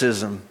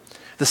criticism?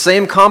 The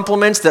same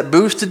compliments that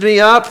boosted me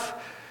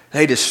up,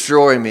 they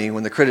destroy me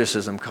when the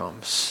criticism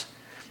comes.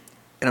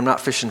 And I'm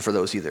not fishing for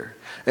those either.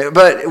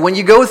 But when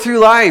you go through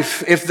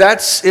life,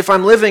 if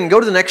I'm living, go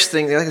to the next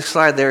thing, the next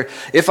slide there.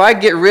 If I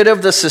get rid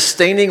of the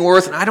sustaining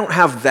worth, and I don't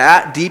have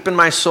that deep in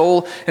my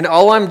soul, and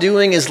all I'm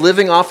doing is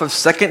living off of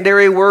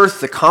secondary worth,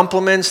 the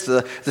compliments,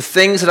 the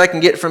things that I can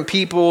get from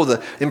people,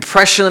 the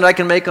impression that I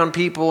can make on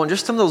people, and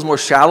just some of those more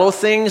shallow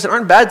things that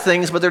aren't bad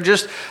things, but they're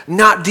just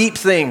not deep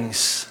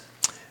things.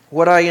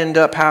 What I end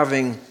up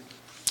having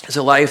is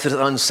a life that is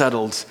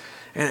unsettled.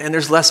 And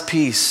there's less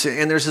peace,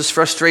 and there's this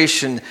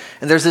frustration,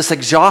 and there's this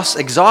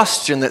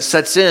exhaustion that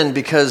sets in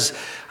because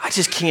I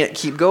just can't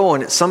keep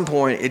going. At some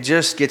point, it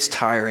just gets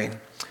tiring.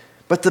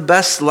 But the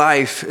best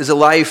life is a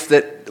life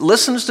that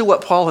listens to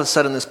what Paul has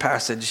said in this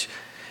passage,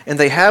 and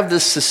they have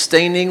this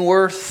sustaining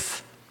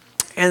worth,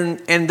 and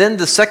then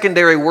the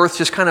secondary worth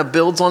just kind of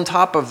builds on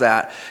top of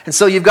that. And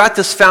so you've got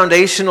this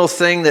foundational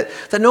thing that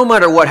no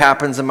matter what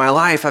happens in my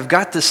life, I've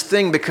got this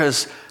thing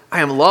because I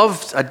am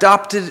loved,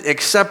 adopted,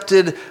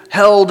 accepted,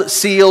 held,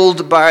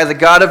 sealed by the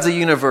God of the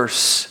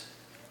universe.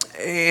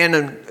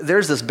 And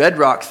there's this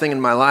bedrock thing in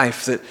my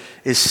life that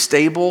is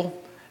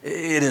stable,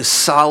 it is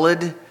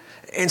solid.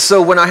 And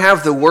so when I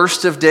have the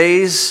worst of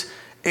days,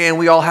 and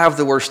we all have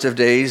the worst of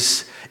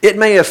days, it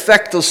may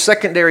affect those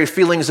secondary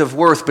feelings of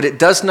worth, but it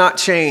does not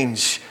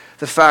change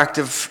the fact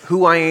of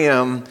who I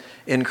am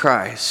in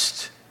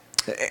Christ.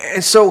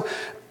 And so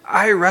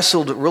I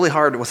wrestled really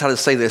hard with how to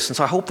say this, and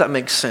so I hope that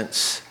makes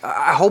sense.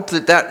 I hope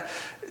that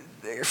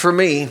for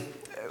me,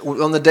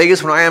 on the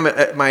days when I am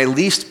at my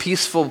least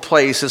peaceful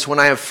place is when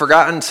I have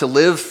forgotten to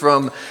live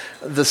from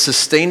the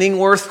sustaining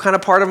worth kind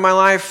of part of my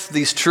life,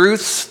 these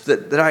truths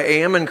that I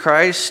am in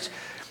Christ,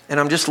 and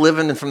I'm just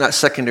living from that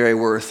secondary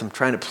worth. I'm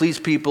trying to please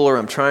people, or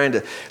I'm trying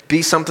to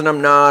be something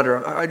I'm not,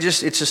 or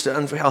it's just an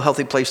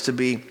unhealthy place to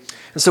be.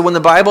 And so when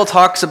the Bible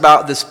talks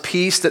about this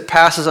peace that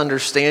passes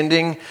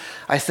understanding,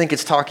 I think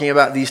it's talking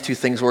about these two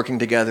things working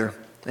together.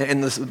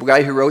 And the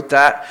guy who wrote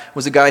that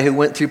was a guy who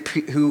went through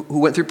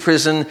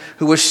prison,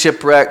 who was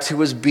shipwrecked, who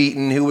was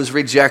beaten, who was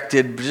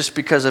rejected just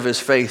because of his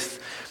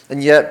faith.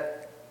 And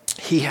yet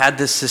he had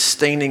this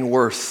sustaining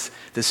worth,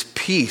 this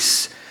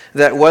peace,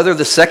 that whether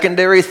the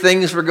secondary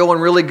things were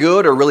going really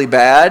good or really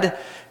bad,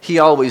 he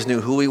always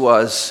knew who he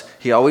was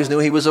He always knew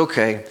he was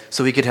okay,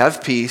 so he could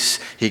have peace,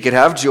 he could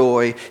have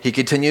joy, he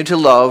could continue to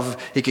love,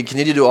 he could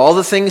continue to do all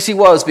the things he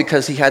was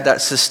because he had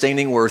that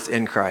sustaining worth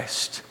in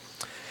Christ.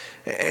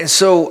 And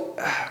so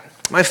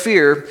my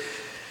fear,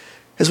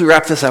 as we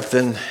wrap this up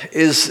then,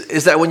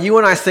 is that when you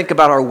and I think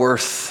about our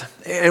worth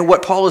and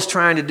what Paul is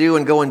trying to do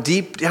and going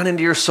deep down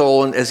into your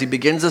soul, and as he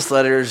begins this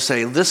letter,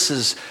 say,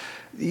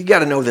 you got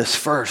to know this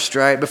first,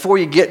 right? Before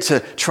you get to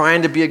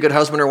trying to be a good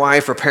husband or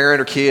wife or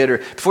parent or kid, or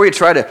before you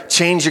try to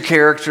change your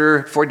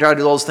character, before you try to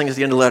do all those things at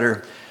the end of the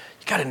letter,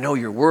 you got to know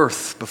your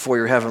worth before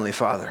your Heavenly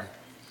Father.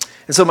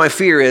 And so my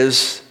fear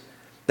is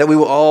that we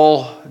will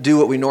all do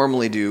what we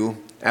normally do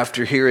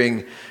after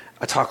hearing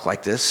a talk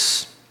like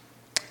this,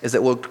 is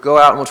that we'll go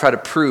out and we'll try to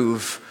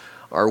prove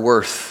our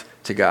worth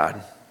to God.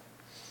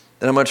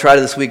 And I'm going to try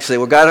to this week say,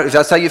 well, God, if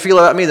that's how you feel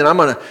about me, then I'm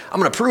going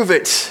to prove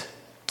it.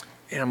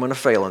 And I'm going to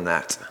fail in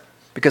that.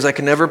 Because I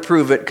can never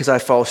prove it because I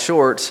fall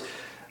short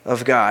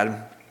of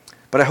God.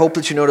 But I hope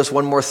that you notice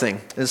one more thing.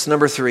 And it's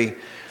number 3,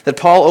 that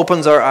Paul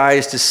opens our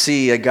eyes to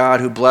see a God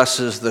who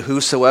blesses the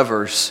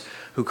whosoevers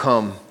who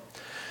come.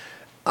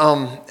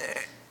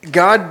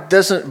 God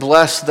doesn't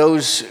bless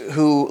those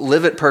who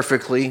live it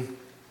perfectly,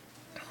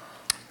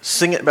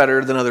 sing it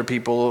better than other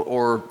people,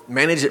 or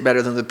manage it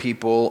better than the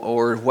people,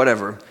 or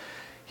whatever.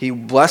 He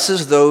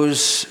blesses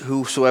those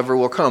whosoever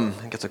will come.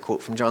 I think it's a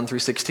quote from John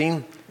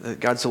 3:16,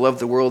 that God so loved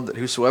the world that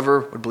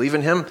whosoever would believe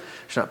in him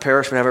should not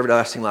perish but have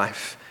everlasting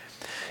life.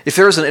 If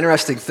there is an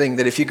interesting thing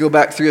that if you go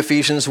back through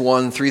Ephesians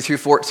 1, 3 through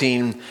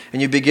 14,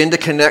 and you begin to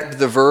connect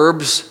the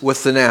verbs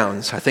with the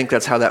nouns, I think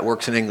that's how that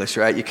works in English,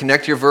 right? You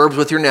connect your verbs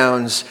with your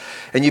nouns,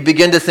 and you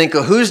begin to think,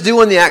 oh, who's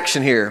doing the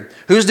action here?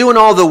 Who's doing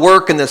all the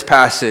work in this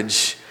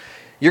passage?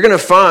 You're going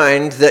to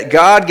find that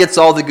God gets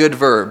all the good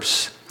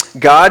verbs.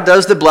 God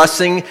does the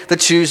blessing, the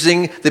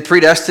choosing, the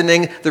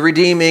predestining, the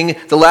redeeming,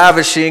 the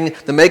lavishing,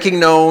 the making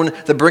known,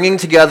 the bringing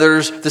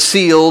together, the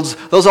seals.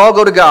 Those all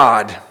go to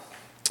God.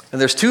 And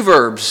there's 2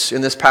 verbs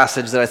in this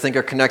passage that I think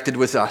are connected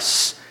with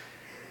us.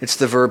 It's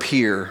the verb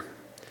hear.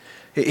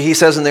 He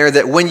says in there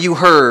that when you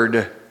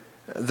heard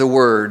the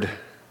word,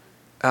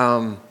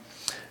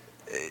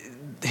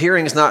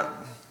 hearing is not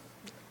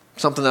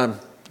something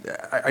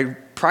I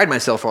pride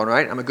myself on,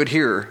 right? I'm a good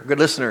hearer, a good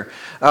listener.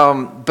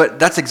 But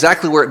that's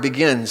exactly where it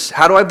begins.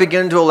 How do I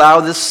begin to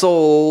allow this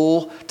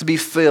soul to be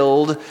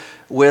filled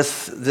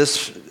with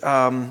this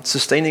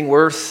sustaining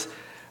worth?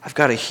 I've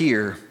got to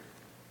hear.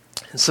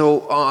 And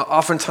so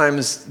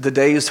oftentimes the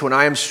days when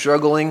I am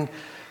struggling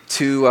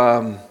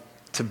to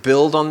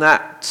build on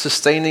that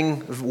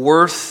sustaining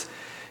worth,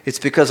 it's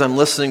because I'm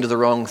listening to the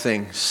wrong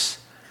things.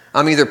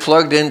 I'm either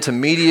plugged into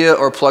media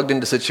or plugged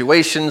into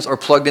situations or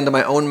plugged into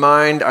my own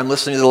mind. I'm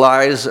listening to the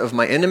lies of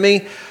my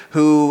enemy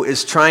who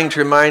is trying to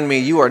remind me,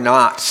 you are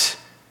not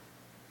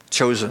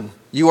chosen.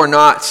 You are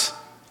not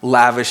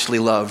lavishly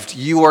loved.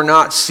 You are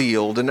not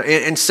sealed.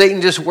 And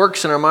Satan just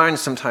works in our minds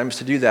sometimes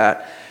to do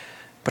that.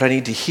 But I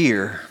need to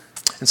hear.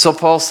 And so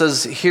Paul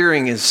says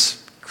hearing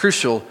is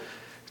crucial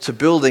to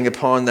building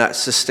upon that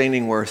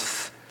sustaining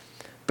worth.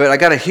 But I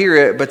got to hear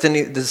it. But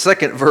then the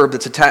second verb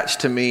that's attached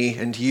to me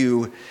and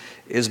you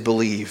is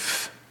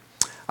believe.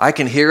 I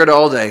can hear it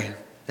all day.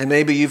 And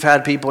maybe you've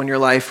had people in your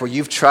life where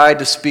you've tried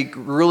to speak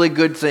really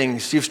good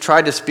things. You've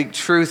tried to speak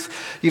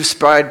truth. You've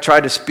tried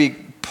to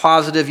speak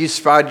positive. You've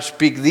tried to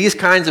speak these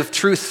kinds of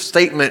truth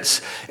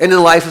statements into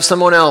the life of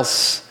someone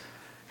else.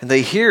 And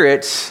they hear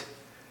it,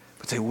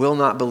 but they will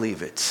not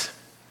believe it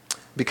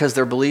because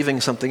they're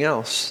believing something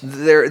else.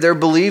 They're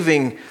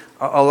believing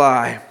a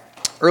lie.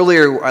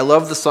 Earlier, I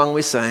love the song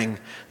we sang,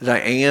 that I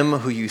am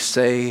who you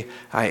say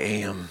I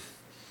am.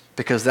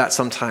 Because that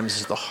sometimes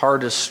is the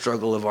hardest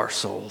struggle of our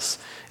souls,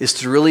 is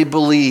to really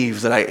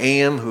believe that I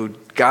am who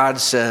God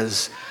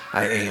says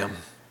I am.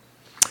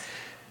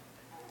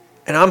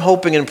 And I'm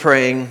hoping and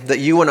praying that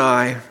you and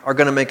I are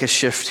going to make a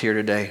shift here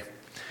today.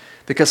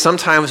 Because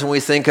sometimes when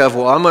we think of,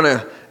 well, I'm going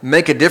to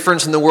make a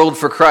difference in the world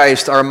for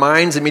Christ, our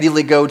minds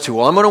immediately go to,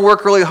 well, I'm going to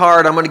work really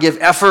hard, I'm going to give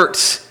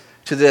effort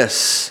to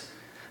this.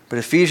 But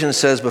Ephesians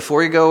says,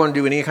 before you go and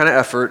do any kind of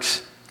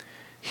effort,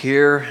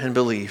 hear and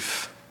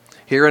believe.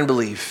 Hear and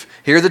believe.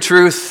 Hear the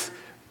truth,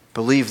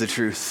 believe the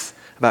truth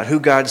about who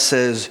God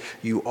says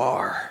you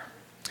are.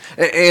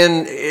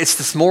 And it's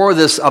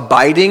this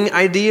abiding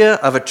idea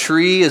of a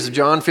tree, as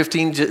John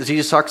 15,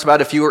 Jesus talks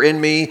about, if you are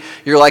in me,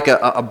 you're like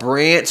a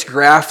branch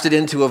grafted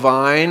into a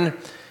vine.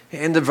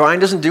 And the vine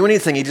doesn't do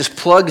anything. He just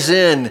plugs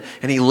in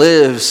and he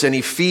lives and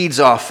he feeds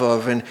off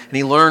of and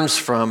he learns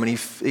from and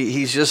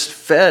he's just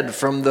fed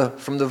from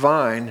the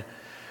vine.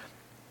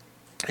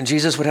 And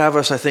Jesus would have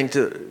us, I think,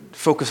 to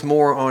focus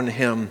more on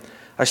him.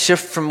 A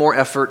shift from more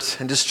effort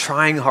and just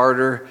trying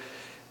harder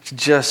to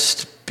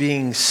just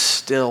being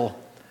still,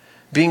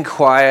 being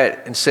quiet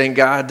and saying,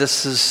 God,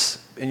 this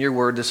is, in your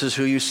word, this is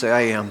who you say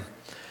I am.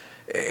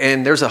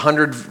 And there's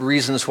 100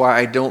 reasons why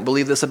I don't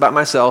believe this about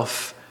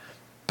myself,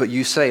 but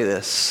you say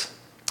this.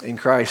 In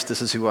Christ,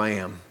 this is who I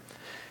am.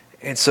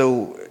 And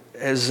so,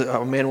 as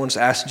a man once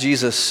asked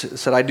Jesus,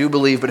 said, I do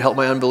believe, but help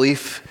my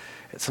unbelief.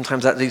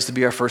 Sometimes that needs to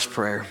be our first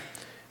prayer.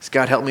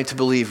 God, help me to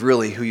believe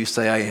really who you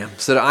say I am,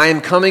 so that I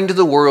am coming to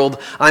the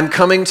world, I'm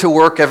coming to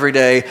work every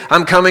day,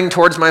 I'm coming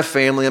towards my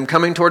family, I'm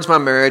coming towards my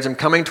marriage, I'm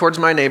coming towards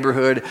my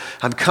neighborhood,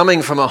 I'm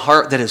coming from a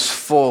heart that is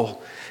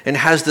full and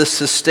has this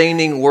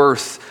sustaining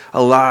worth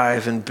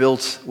alive and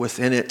built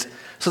within it,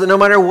 so that no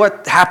matter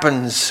what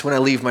happens when I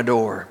leave my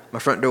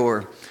front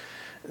door,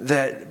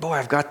 that, boy,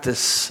 I've got this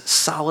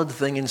solid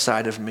thing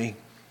inside of me.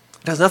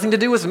 It has nothing to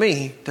do with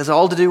me. It has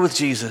all to do with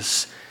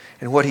Jesus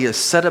and what he has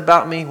said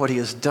about me, what he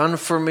has done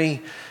for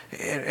me,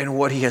 and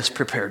what he has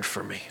prepared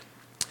for me.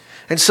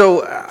 And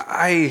so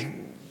I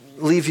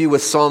leave you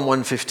with Psalm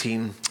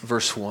 115,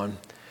 verse 1,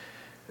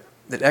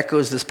 that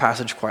echoes this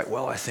passage quite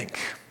well, I think.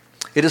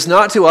 It is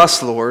not to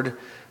us, Lord,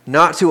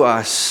 not to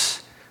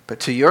us, but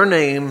to your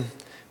name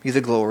be the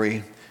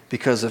glory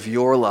because of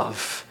your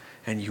love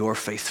and your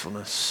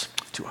faithfulness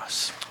to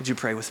us. Would you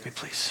pray with me,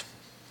 please?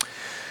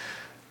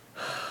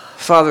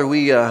 Father,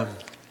 we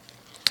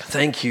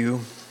thank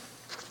you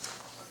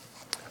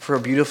for a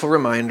beautiful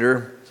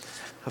reminder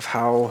of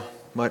how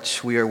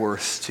much we are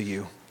worth to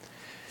you.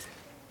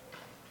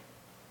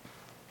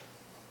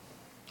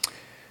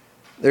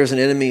 There's an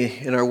enemy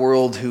in our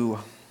world who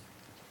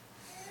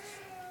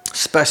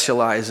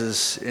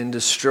specializes in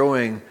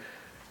destroying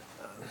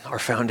our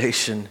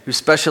foundation, who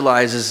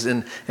specializes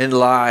in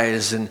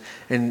lies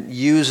and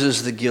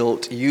uses the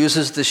guilt,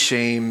 uses the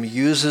shame,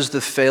 uses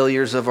the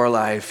failures of our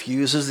life,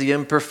 uses the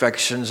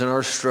imperfections and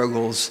our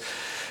struggles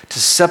to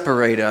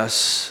separate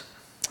us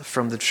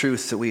from the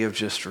truth that we have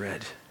just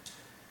read.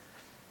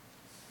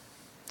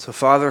 So,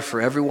 Father,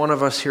 for every one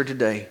of us here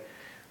today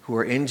who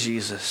are in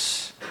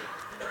Jesus,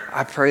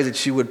 I pray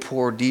that you would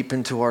pour deep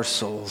into our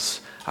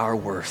souls our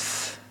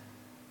worth.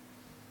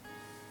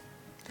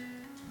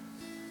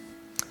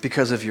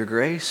 Because of your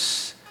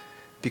grace,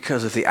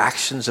 because of the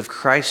actions of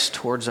Christ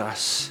towards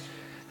us,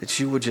 that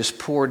you would just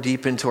pour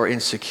deep into our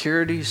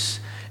insecurities,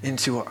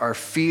 into our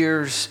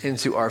fears,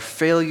 into our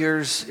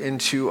failures,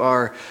 into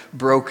our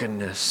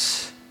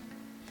brokenness.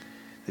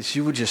 That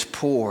you would just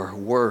pour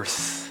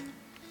worth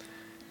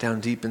down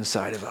deep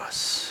inside of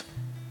us.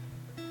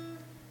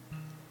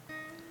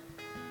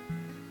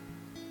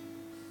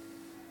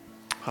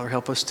 Father,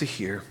 help us to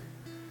hear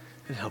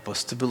and help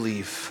us to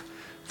believe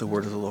the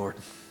word of the Lord.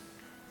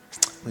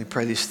 We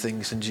pray these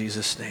things in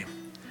Jesus' name.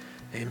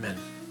 Amen.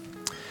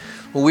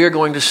 Well, we are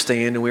going to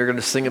stand and we are going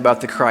to sing about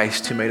the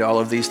Christ who made all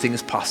of these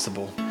things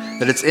possible.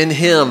 That it's in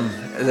him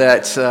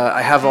that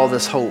I have all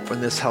this hope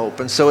and this help.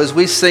 And so as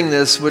we sing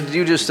this, would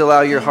you just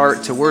allow your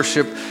heart to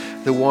worship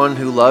the one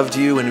who loved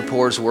you and who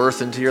pours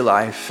worth into your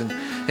life? And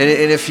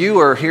if you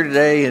are here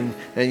today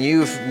and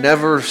you've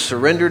never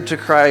surrendered to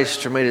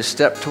Christ or made a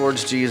step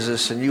towards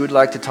Jesus and you would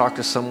like to talk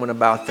to someone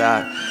about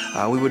that,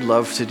 we would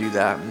love to do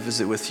that and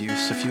visit with you.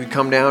 So if you would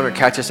come down or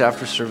catch us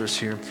after service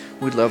here,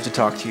 we'd love to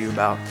talk to you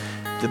about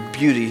the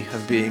beauty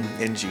of being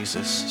in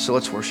Jesus. So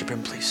let's worship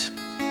him, please.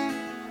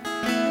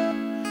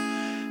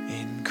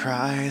 In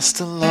Christ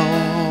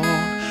alone,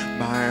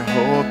 my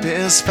hope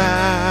is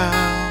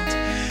found.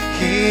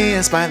 He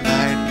is my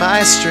light,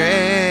 my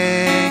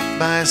strength,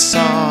 my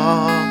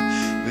song.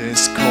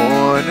 This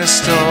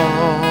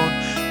cornerstone,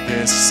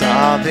 this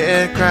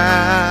solid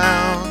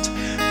ground,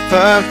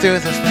 firm through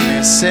the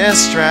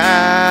fiercest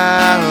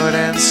drought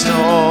and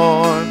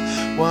storm.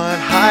 What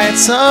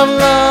heights of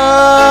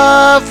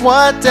love,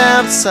 what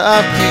depths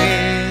of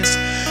peace,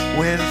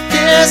 when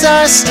fears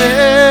are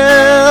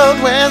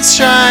stilled, when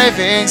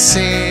striving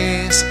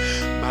cease.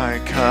 My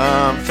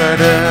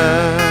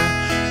comforter,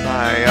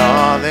 my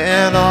all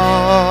in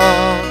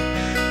all,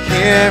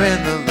 here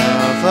in the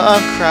love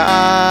of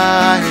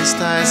Christ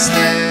I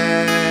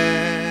stand.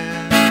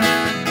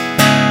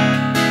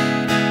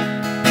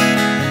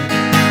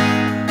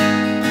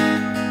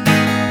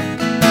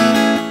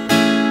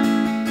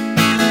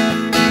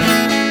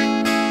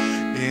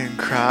 In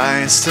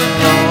Christ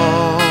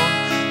alone,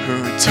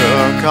 who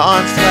took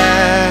on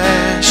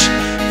flesh,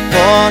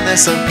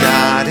 fullness of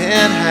God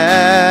in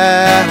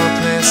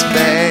helpless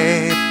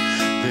babe,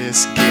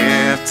 this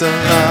gift of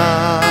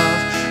love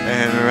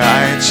and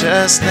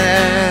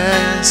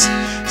righteousness,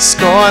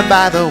 scorned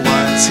by the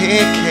ones he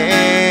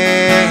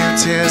came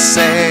to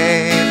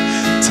save,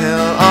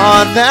 till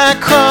on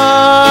that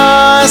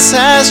cross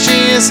as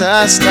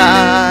Jesus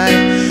died,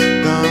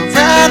 the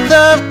wrath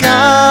of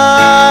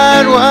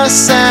God was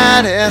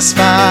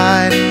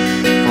satisfied.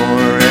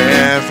 For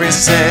every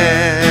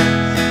sin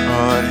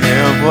on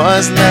him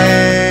was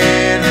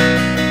laid,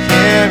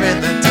 here in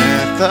the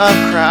death of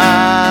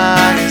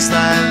Christ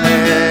I